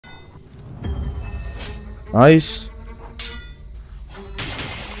Nice.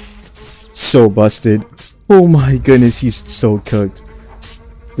 So busted. Oh my goodness, he's so cooked.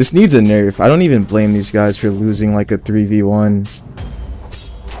 This needs a nerf. I don't even blame these guys for losing like a 3v1.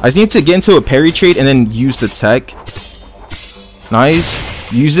 I just need to get into a parry trade and then use the tech. Nice.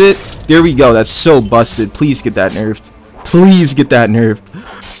 Use it. There we go. That's so busted. Please get that nerfed. Please get that nerfed.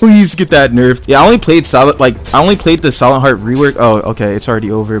 Please get that nerfed. Yeah, I only played the Silent Heart rework. Oh, okay, it's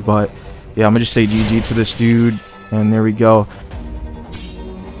already over, but yeah, I'm gonna just say GG to this dude, and there we go.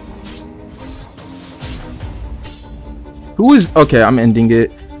 Who is okay? I'm ending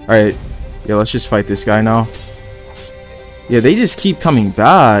it. All right, yeah, let's just fight this guy now. Yeah, they just keep coming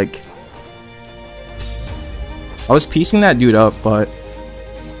back. I was piecing that dude up, but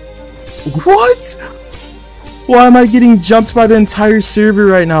what? Why am I getting jumped by the entire server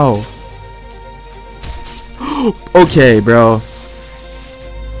right now? Okay, bro.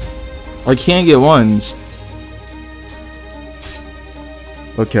 I can't get ones.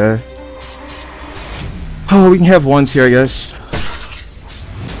 Okay. Oh, we can have ones here, I guess.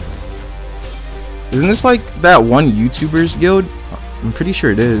 Isn't this like that one YouTubers guild? I'm pretty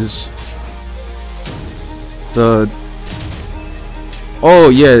sure it is. Oh,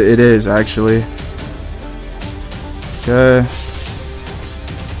 yeah, it is actually. Okay.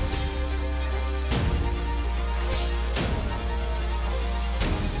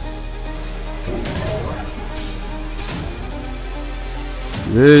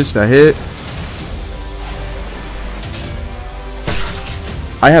 This, that hit.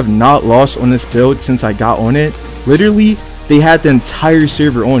 I have not lost on this build since I got on it. Literally, they had the entire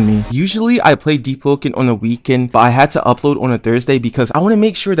server on me. Usually I play DEEPWOKEN on a weekend, but I had to upload on a Thursday because I want to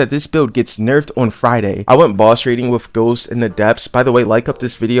make sure that this build gets nerfed on Friday. I went boss raiding with Ghost in the depths. By the way, like up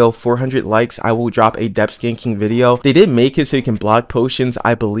this video, 400 likes, I will drop a depths ganking video. They did make it so you can block potions,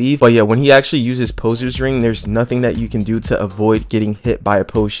 I believe, but yeah, when he actually uses Poser's Ring, there's nothing that you can do to avoid getting hit by a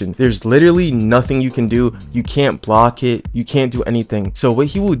potion. There's literally nothing you can do. You can't block it, you can't do anything. So what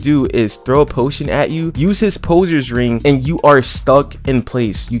he will do is throw a potion at you, use his Poser's Ring, and you are stuck in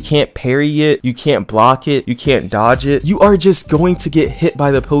place. You can't parry it, you can't block it, you can't dodge it. You are just going to get hit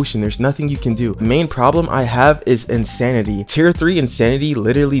by the potion. There's nothing you can do. The main problem I have is insanity. Tier 3 insanity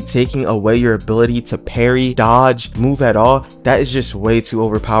literally taking away your ability to parry, dodge, move at all. That is just way too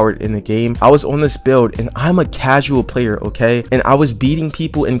overpowered in the game. I was on this build and I'm a casual player, okay? And I was beating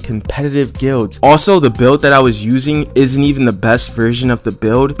people in competitive guilds. Also, the build that I was using isn't even the best version of the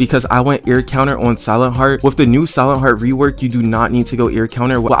build because I went ear counter on Silent Heart. With the new Silent Heart rework, you do not need to go ear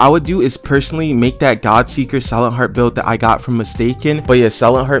counter. What I would do is personally make that Godseeker Silent Heart build that I got from Mistaken. But yeah,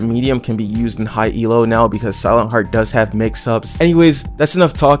 Silent Heart medium can be used in high elo now because Silent Heart does have mix-ups. Anyways, that's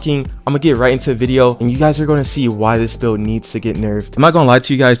enough talking. I'm gonna get right into the video and you guys are gonna see why this build needs to get nerfed. I'm not gonna lie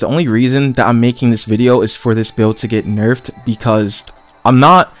to you guys, the only reason that I'm making this video is for this build to get nerfed because I'm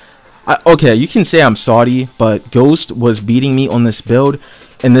not okay, you can say I'm salty, but Ghost was beating me on this build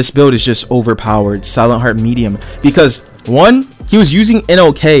and this build is just overpowered. Silent Heart medium, because one, he was using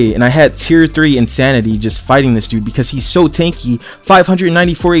NOK and I had tier 3 insanity just fighting this dude because he's so tanky.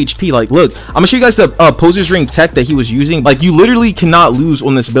 594 HP. Like, look, I'm gonna show you guys the Poser's Ring tech that he was using. Like, you literally cannot lose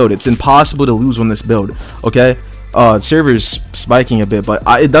on this build. It's impossible to lose on this build. Okay, server's spiking a bit, but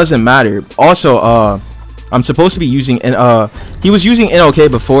it doesn't matter. Also, I'm supposed to be using he was using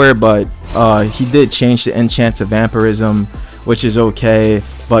NOK before, but he did change the enchant to vampirism, which is okay,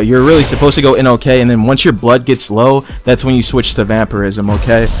 but you're really supposed to go NOK, and then once your blood gets low, that's when you switch to vampirism,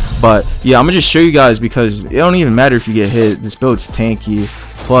 okay? But yeah, I'm gonna just show you guys because it don't even matter if you get hit. This build's tanky.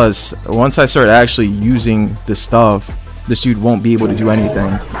 Plus, once I start actually using the stuff, this dude won't be able to do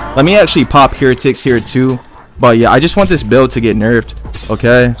anything. Let me actually pop heretics here too. But yeah, I just want this build to get nerfed.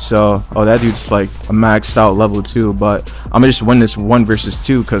 Okay, so that dude's like a maxed out level 2, but I'm gonna just win this 1 versus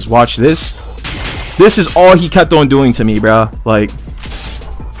 2 because watch this. This is all he kept on doing to me, bro. Like,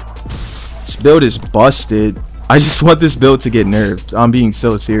 this build is busted. I just want this build to get nerfed. I'm being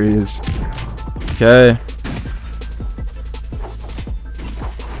so serious. Okay.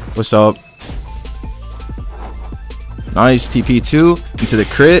 What's up? Nice TP2 into the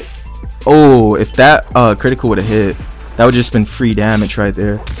crit. Oh, if that critical would have hit, that would just been free damage right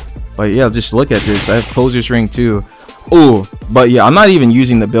there. But yeah, just look at this. I have Poser's Ring too. Oh, but yeah, I'm not even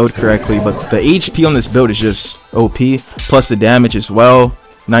using the build correctly, but the HP on this build is just OP, plus the damage as well.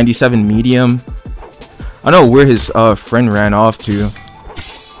 97 medium. I don't know where his friend ran off to.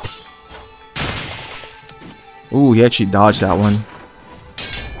 Oh, he actually dodged that one.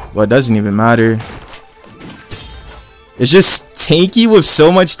 But it doesn't even matter. It's just tanky with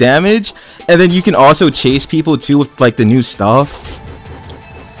so much damage, and then you can also chase people too with like the new stuff.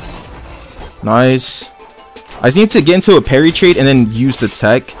 Nice. I just need to get into a parry trade and then use the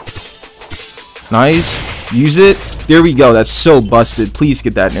tech. Nice. Use it. There we go. That's so busted. Please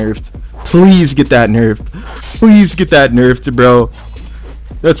get that nerfed. Please get that nerfed. Please get that nerfed, bro.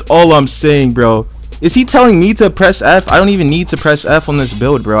 That's all I'm saying, bro. Is he telling me to press F? I don't even need to press F on this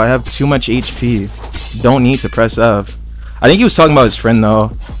build, bro. I have too much HP. Don't need to press F. I think he was talking about his friend,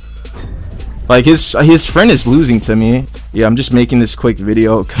 though. Like, his friend is losing to me. Yeah, I'm just making this quick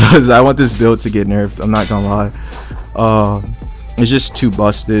video because I want this build to get nerfed. I'm not gonna lie. It's just too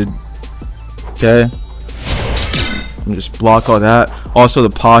busted. Okay. I'm just block all that. Also, the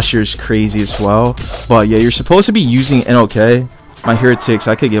posture is crazy as well. But yeah, you're supposed to be using NOK. My heretics,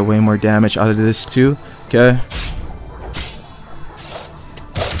 I could get way more damage out of this too. Okay.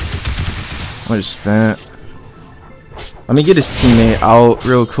 I just vent. Let me get his teammate out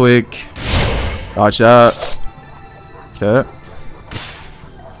real quick. Watch that. Okay.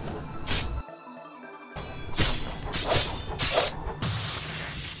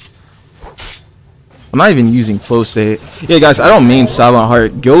 I'm not even using flow state. Yeah, guys, I don't main Silent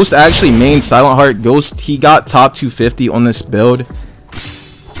Heart. Ghost actually main Silent Heart. Ghost, he got top 250 on this build.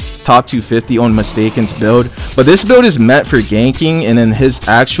 Top 250 on Mistaken's build. But this build is meant for ganking, and then his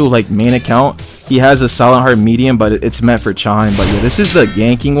actual like main account, he has a Silent Heart medium, but it's meant for Chime. But yeah, this is the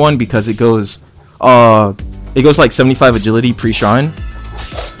ganking one because it goes like 75 agility pre-shrine.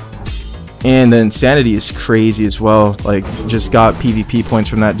 And then Sanity is crazy as well. Like, just got PvP points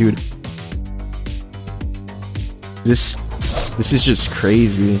from that dude. This is just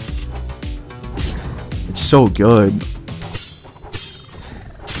crazy. It's so good.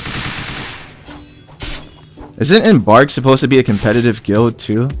 Isn't Embark supposed to be a competitive guild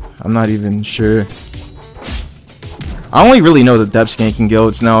too? I'm not even sure. I only really know the depth ganking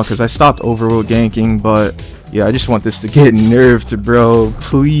guilds now because I stopped overworld ganking, but yeah, I just want this to get nerfed, bro.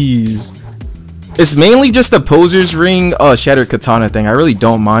 Please. It's mainly just the Poser's Ring, Shattered Katana thing. I really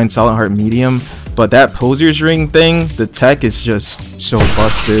don't mind Silent Heart medium. But that Poser's Ring thing, the tech is just so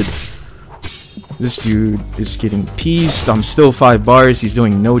busted. This dude is getting pieced. I'm still 5 bars. He's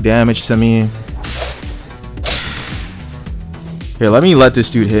doing no damage to me. Here, let me let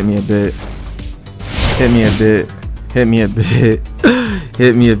this dude hit me a bit. Hit me a bit. Hit me a bit.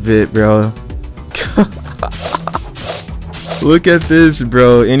 Hit me a bit, bro. Look at this,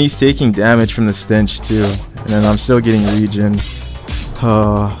 bro. And he's taking damage from the stench, too. And then I'm still getting regen.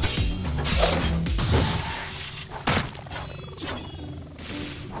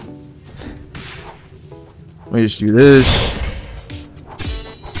 Let me just do this.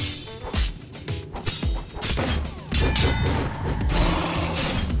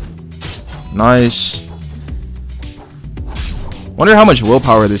 Nice. Wonder how much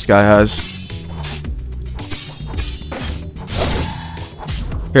willpower this guy has.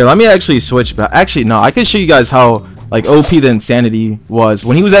 Here, let me actually switch back. Actually, no, I can show you guys how like OP the Insanity was.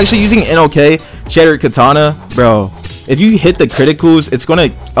 When he was actually using NOK, Shattered Katana, bro. If you hit the criticals, it's gonna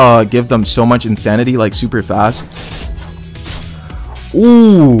give them so much insanity, like super fast.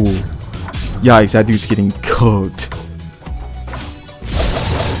 Ooh, yikes! That dude's getting cooked.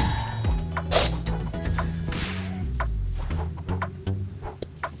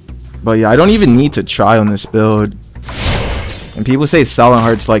 But yeah, I don't even need to try on this build. And people say Silent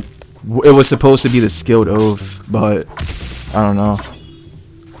Heart's like it was supposed to be the skilled oath, but I don't know.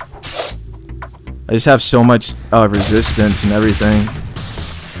 I just have so much resistance and everything.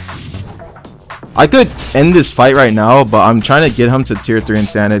 I could end this fight right now, but I'm trying to get him to tier 3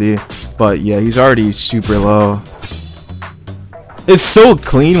 insanity. But yeah, he's already super low. It's so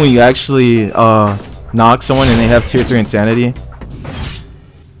clean when you actually knock someone and they have tier 3 insanity.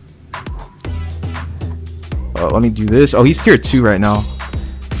 Let me do this. Oh, he's tier 2 right now.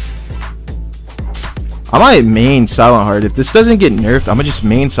 I might main Silent Heart. If this doesn't get nerfed, I'm gonna just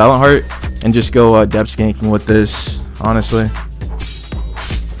main Silent Heart and just go depth ganking with this, honestly.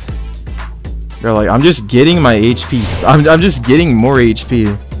 Bro, like, I'm just getting my HP. I'm just getting more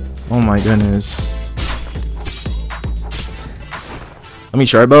HP. Oh my goodness. Let me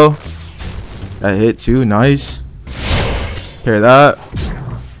Sharbo. That hit too, nice. Pair that.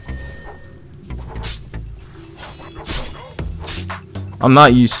 I'm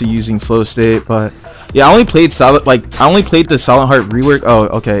not used to using flow state, but yeah, I only played the Silent Heart rework. Oh,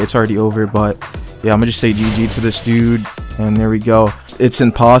 okay, it's already over, but yeah, I'm gonna just say GG to this dude, and there we go. It's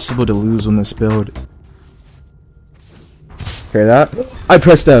impossible to lose on this build. Hear that? I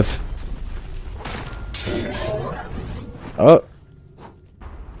pressed F. Oh.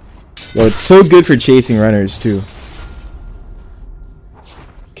 Well, it's so good for chasing runners too.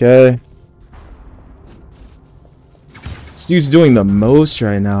 Okay. This dude's doing the most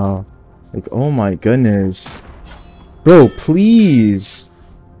right now. Like, oh my goodness. Bro, please.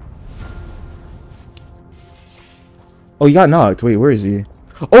 Oh, he got knocked. Wait, where is he?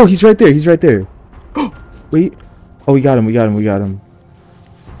 Oh, he's right there. He's right there. Wait. Oh, we got him. We got him. We got him.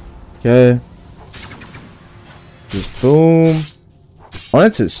 Okay. Just boom. I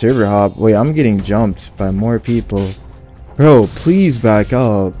wanted to server hop. Wait, I'm getting jumped by more people. Bro, please back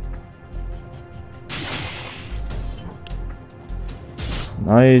up.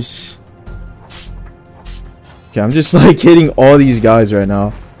 Nice. Okay, I'm just like hitting all these guys right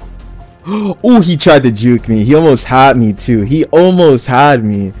now. Oh, he tried to juke me. He almost had me too. He almost had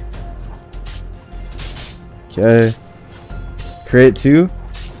me. Okay. Crit too.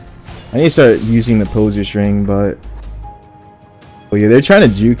 I need to start using the poser string, but oh yeah, they're trying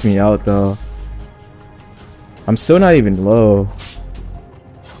to juke me out though. I'm still not even low.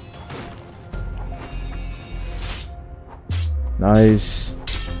 Nice.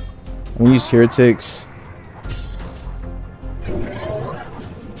 I'm gonna use heretics.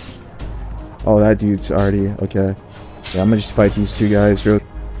 Oh, that dude's already okay. Yeah, I'm gonna just fight these two guys real.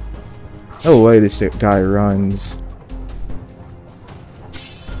 No way this guy runs.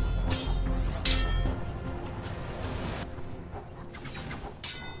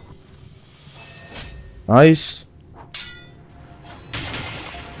 Nice.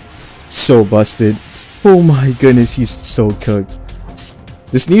 So busted. Oh my goodness, he's so cooked.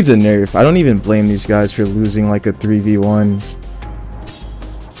 This needs a nerf. I don't even blame these guys for losing like a 3v1.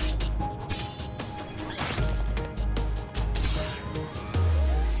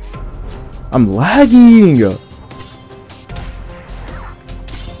 I'm lagging.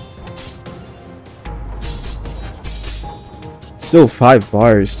 Still 5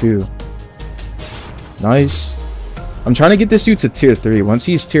 bars too. Nice. I'm trying to get this dude to tier 3. Once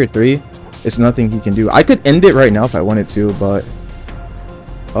he's tier 3, it's nothing he can do. I could end it right now if I wanted to, but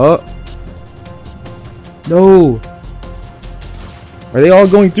oh no. Are they all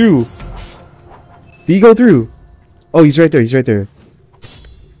going through? Did he go through? Oh, he's right there. He's right there.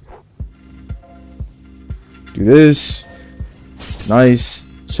 Do this. Nice.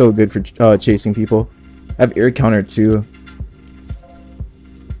 So good for chasing people. I have air counter too.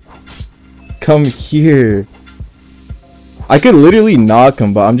 Come here. I could literally knock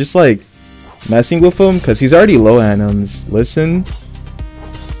him, but I'm just like messing with him because he's already low anims. Listen.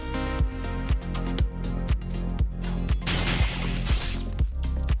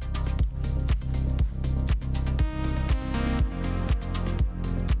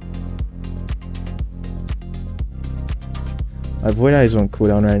 My Void Eye is on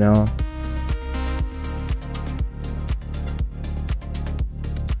cooldown right now.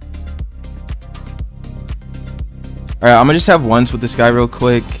 Alright, I'm gonna just have ones with this guy real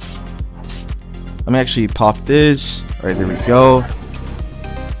quick. Let me actually pop this. Alright, there we go.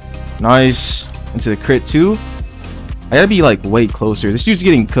 Nice. Into the crit too. I gotta be like way closer. This dude's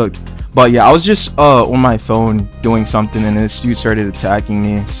getting cooked. But yeah, I was just on my phone doing something and this dude started attacking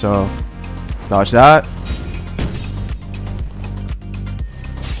me. So, dodge that.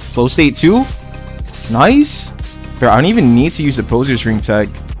 Flow state 2. Nice. Bro, I don't even need to use the poser string tech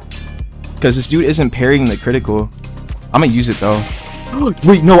because this dude isn't parrying the critical. I'm gonna use it though.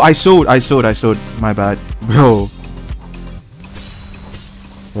 Wait, no, I sold. My bad, bro.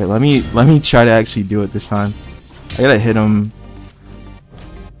 Wait, let me try to actually do it this time. I gotta hit him.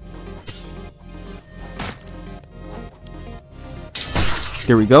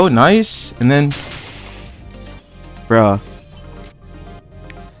 There we go. Nice. And then, bruh.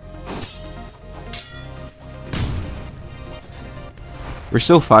 We're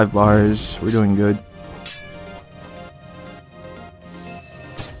still 5 bars. We're doing good.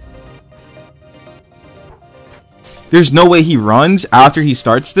 There's no way he runs after he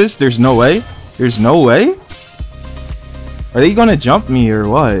starts this. There's no way. There's no way. Are they gonna jump me or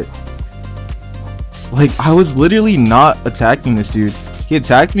what? Like, I was literally not attacking this dude. He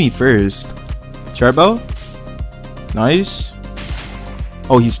attacked me first. Turbo. Nice.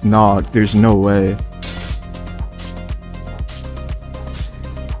 Oh, he's knocked. There's no way.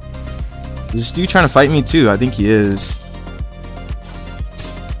 Is this dude trying to fight me too? I think he is.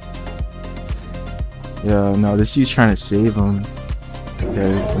 Yeah, no, this dude's trying to save him.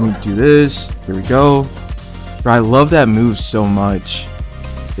 Okay, let me do this. There we go. Bro, I love that move so much.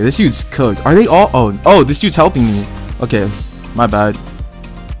 Yeah, this dude's cooked. Are they all? Oh, this dude's helping me. Okay, my bad.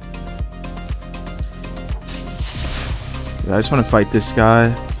 Yeah, I just want to fight this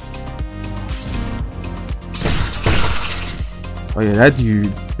guy. Oh yeah, that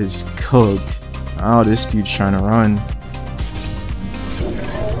dude is cooked. Oh, this dude's trying to run.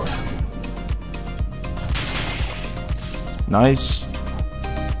 Nice.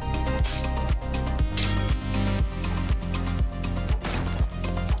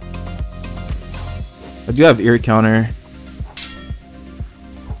 I do have ear counter.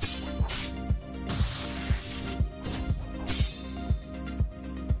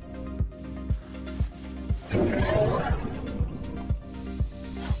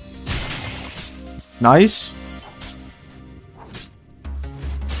 Nice.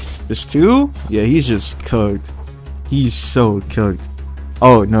 Just 2? Yeah, he's just cooked. He's so cooked.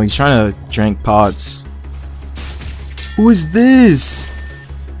 Oh, no, he's trying to drink pots. Who is this?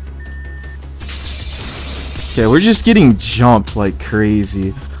 Okay, we're just getting jumped like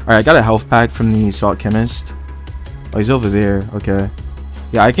crazy. Alright, I got a health pack from the Salt Chemist. Oh, he's over there. Okay.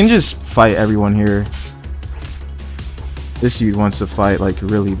 Yeah, I can just fight everyone here. This dude wants to fight like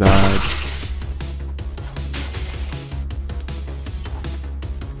really bad.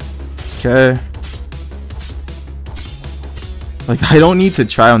 Okay. Like, I don't need to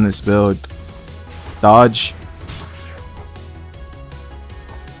try on this build. Dodge.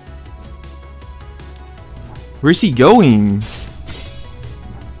 Where's he going?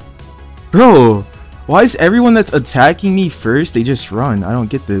 Bro, why is everyone that's attacking me first, they just run? I don't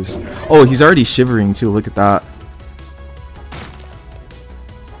get this. Oh, he's already shivering too. Look at that.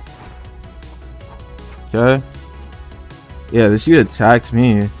 Okay. Yeah, this dude attacked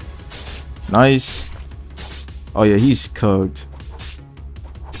me. Nice. Oh yeah, he's cooked.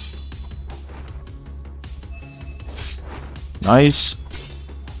 Nice.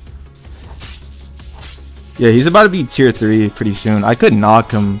 Yeah, he's about to be tier 3 pretty soon. I could knock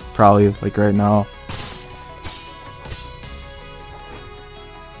him probably like right now.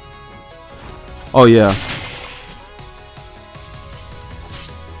 Oh yeah.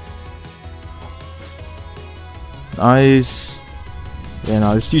 Nice. Yeah,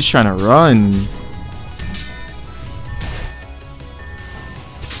 no, this dude's trying to run.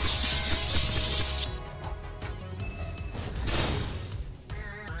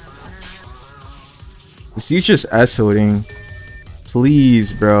 This dude's just S-holding.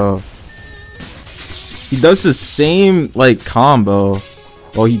 Please, bro. He does the same, like, combo.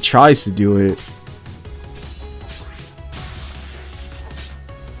 Well, he tries to do it.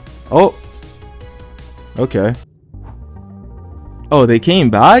 Oh. Okay. Oh, they came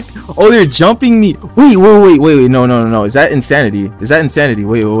back? Oh, they're jumping me. Wait. No. Is that insanity? Is that insanity?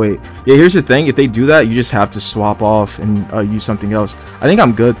 Wait. Yeah, here's the thing. If they do that, you just have to swap off and use something else. I think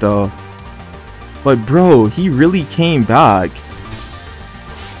I'm good, though. But, bro, he really came back.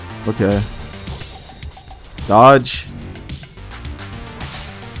 Okay. Dodge.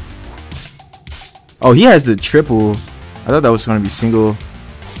 Oh, he has the triple. I thought that was going to be single.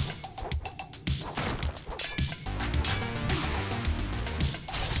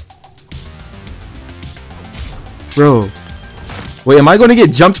 Bro. Wait, am I going to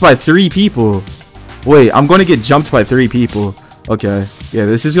get jumped by 3 people? Wait, I'm going to get jumped by 3 people. Okay. Yeah,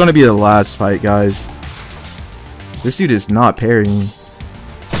 this is going to be the last fight, guys. This dude is not parrying.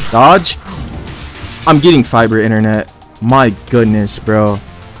 Dodge. I'm getting fiber internet. My goodness, bro.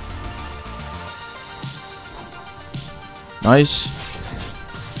 Nice.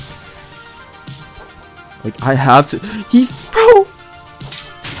 Like, I have to. He's. Bro!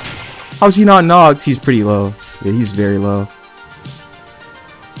 How's he not knocked? He's pretty low. Yeah, he's very low.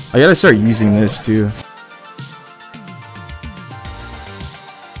 I gotta start using this too.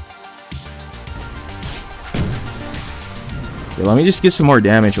 Yeah, let me just get some more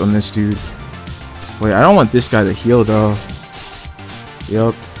damage on this dude. Wait, I don't want this guy to heal though.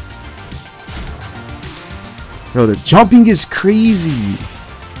 Yep. Bro, the jumping is crazy.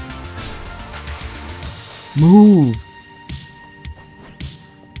 Move.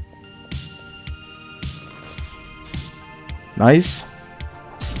 Nice.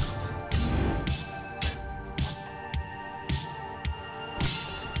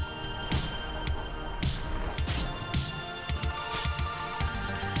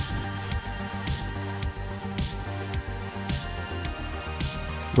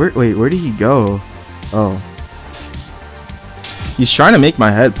 Wait, where did he go? Oh. He's trying to make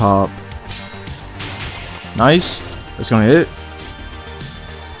my head pop. Nice. That's gonna hit.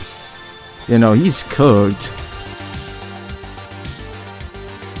 You know, he's cooked.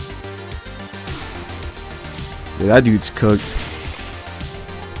 Yeah, that dude's cooked.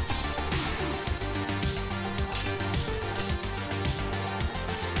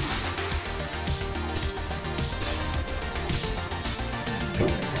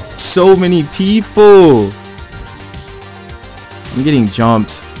 So many people. I'm getting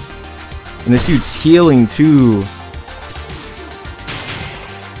jumped. And this dude's healing too.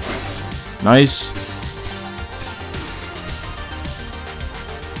 Nice.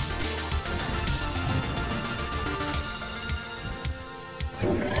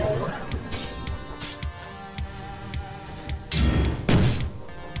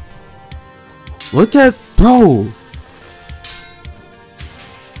 Look at, bro.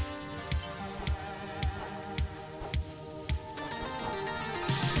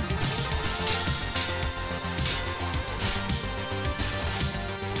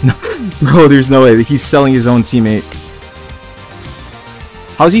 No, bro, there's no way. He's selling his own teammate.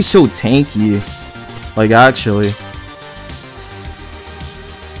 How is he so tanky? Like, actually.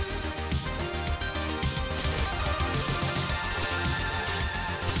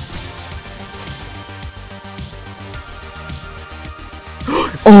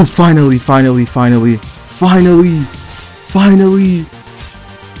 Oh, finally.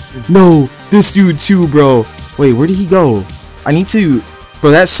 No, this dude too, bro. Wait, where did he go? I need to...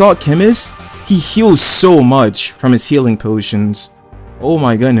 Bro, that Salt Chemist, he heals so much from his healing potions. Oh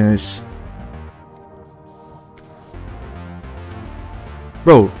my goodness.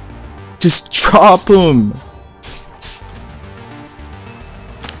 Bro, just drop him.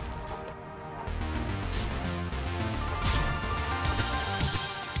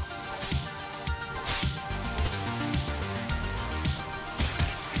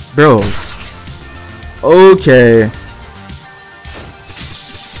 Bro. Okay.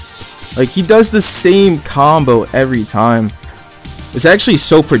 Like, he does the same combo every time. It's actually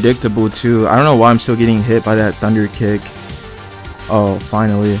so predictable too. I don't know why I'm still getting hit by that thunder kick. Oh,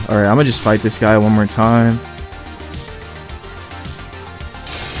 finally. Alright, I'm gonna just fight this guy one more time.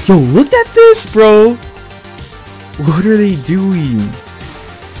 Yo, look at this, bro. What are they doing?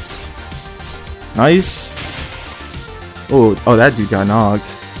 Nice. Oh, that dude got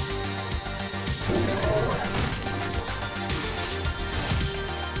knocked.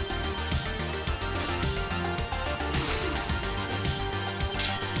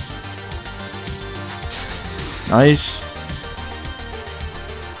 Nice.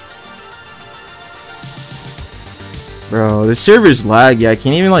 Bro, the server's laggy. I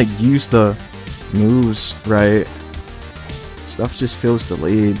can't even like use the moves right. Stuff just feels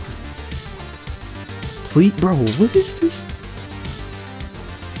delayed. Please, bro, what is this?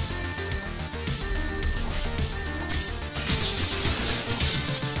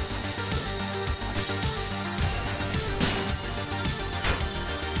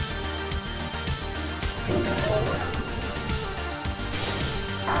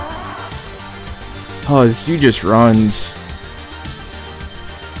 Oh, this dude just runs.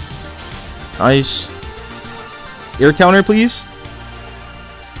 Nice. Air counter, please.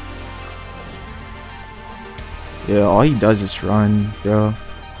 Yeah, all he does is run, bro.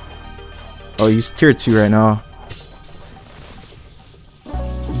 Oh, he's tier 2 right now.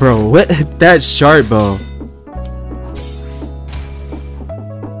 Bro, what? That sharp bow.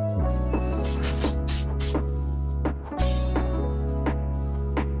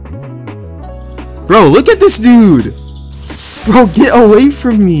 Bro, look at this dude! Bro, get away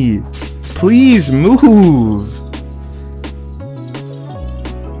from me! Please move!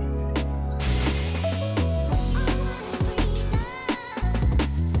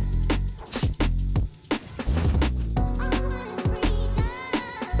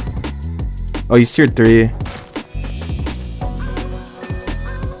 Oh, he's tier 3.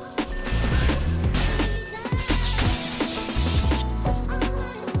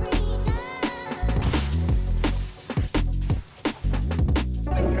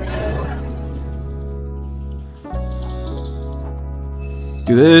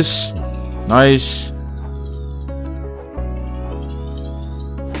 Do this. Nice.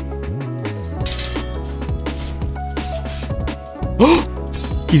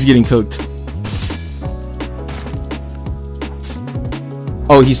 He's getting cooked.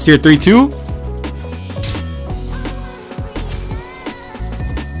 Oh, he's tier 3 too?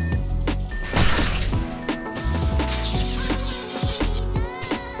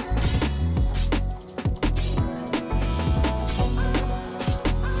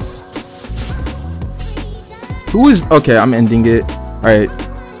 Who is... Okay, I'm ending it. Alright.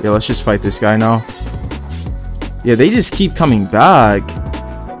 Yeah, let's just fight this guy now. Yeah, they just keep coming back.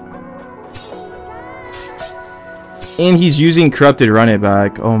 And he's using corrupted run it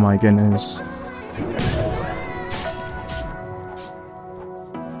back. Oh my goodness.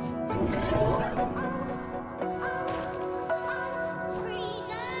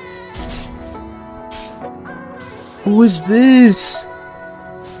 Who is this?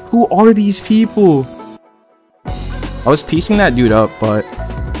 Who are these people? I was piecing that dude up, but...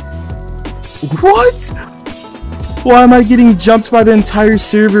 What? Why am I getting jumped by the entire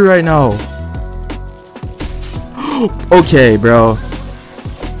server right now? Okay, bro.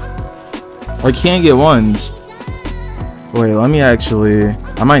 I can't get ones. Wait, let me actually...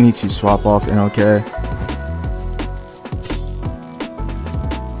 I might need to swap off and okay.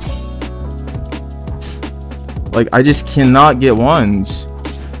 Like, I just cannot get ones.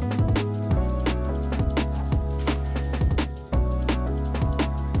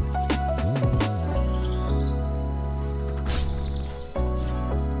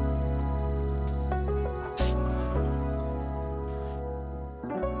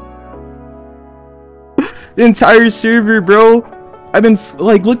 The entire server, bro. I've been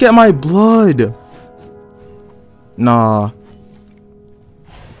like, look at my blood. Nah.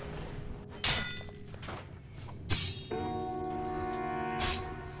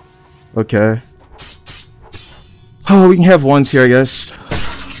 Okay. Oh, we can have ones here, I guess.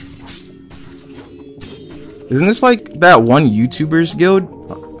 Isn't this like that one YouTubers guild?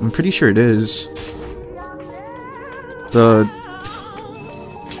 I'm pretty sure it is.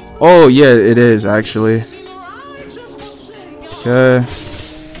 Oh yeah, it is actually. Okay.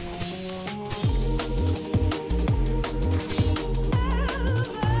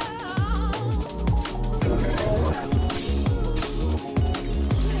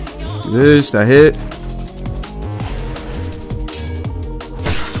 This, that hit.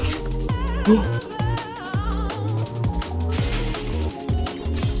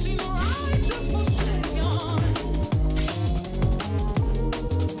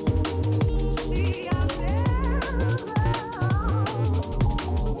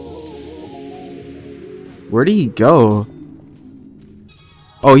 Where did he go?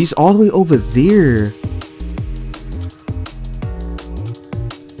 Oh, he's all the way over there.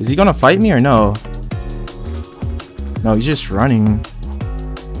 Is he gonna fight me or no? No, he's just running.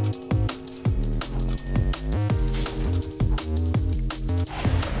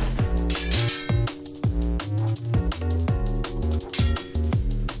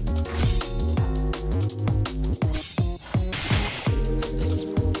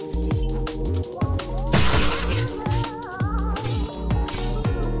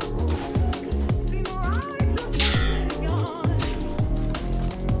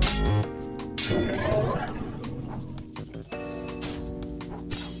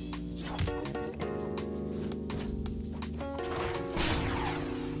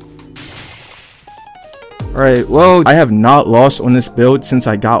 Alright, well, I have not lost on this build since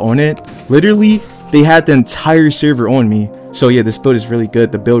I got on it. Literally, they had the entire server on me. So yeah, this build is really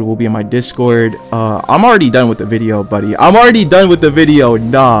good. The build will be in my Discord. I'm already done with the video, buddy. I'm already done with the video.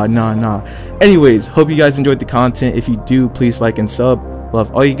 Nah. Anyways, hope you guys enjoyed the content. If you do, please like and sub.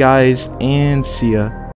 Love all you guys, and see ya.